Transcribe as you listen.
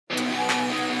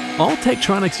All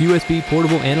Tektronix USB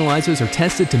Portable Analyzers are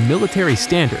tested to military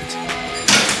standards.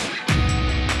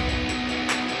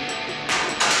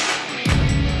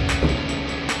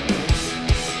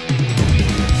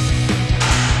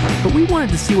 But we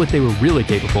wanted to see what they were really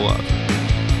capable of.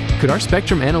 Could our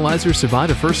spectrum analyzers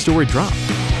survive a first-story drop?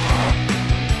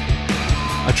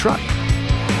 A truck?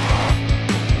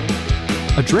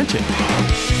 A drenching?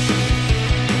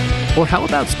 Or how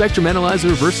about spectrum analyzer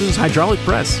versus hydraulic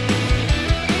press?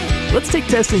 Let's take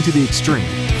testing to the extreme.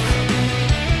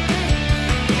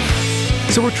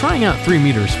 So we're trying out 3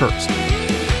 meters first.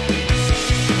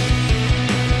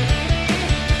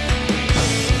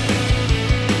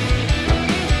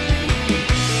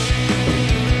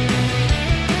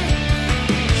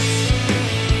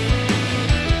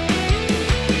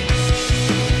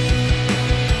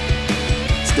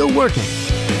 Still working.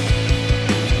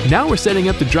 Now we're setting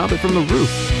up to drop it from the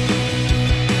roof.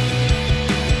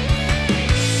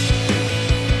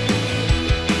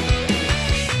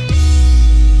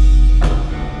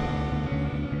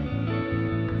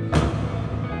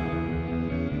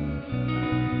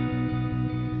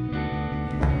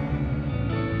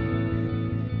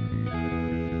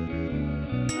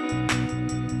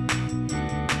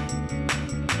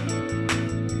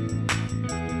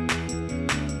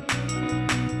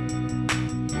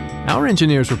 Our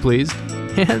engineers were pleased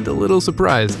and a little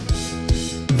surprised.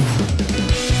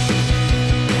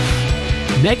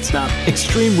 Next up,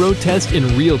 extreme road test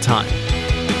in real time.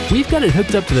 We've got it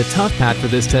hooked up to the tough pad for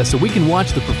this test so we can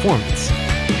watch the performance.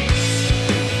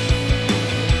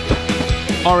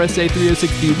 RSA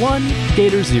 306B1,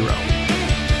 Gator 0.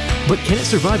 But can it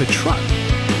survive a truck?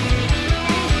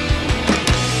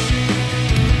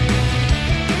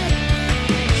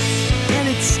 And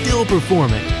it's still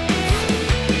performing.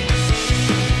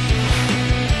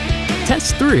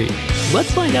 Test 3.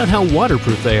 Let's find out how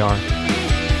waterproof they are.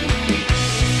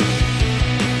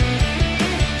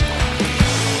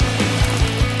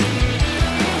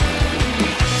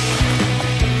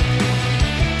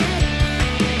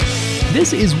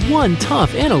 This is one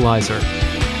tough analyzer.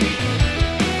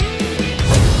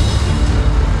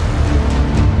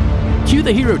 Cue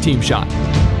the hero team shot.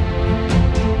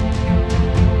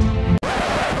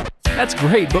 That's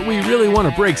great, but we really want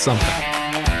to break something.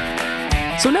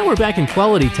 So now we're back in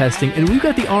quality testing and we've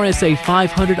got the RSA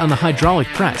 500 on the hydraulic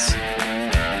press.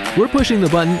 We're pushing the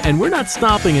button and we're not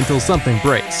stopping until something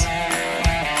breaks.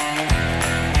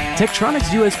 Tektronix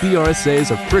USB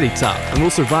RSAs are pretty tough and will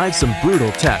survive some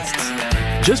brutal tests.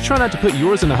 Just try not to put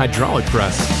yours in a hydraulic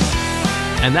press.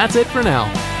 And that's it for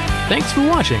now. Thanks for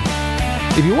watching.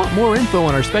 If you want more info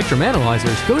on our spectrum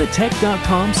analyzers, go to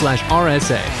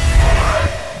tek.com/RSA.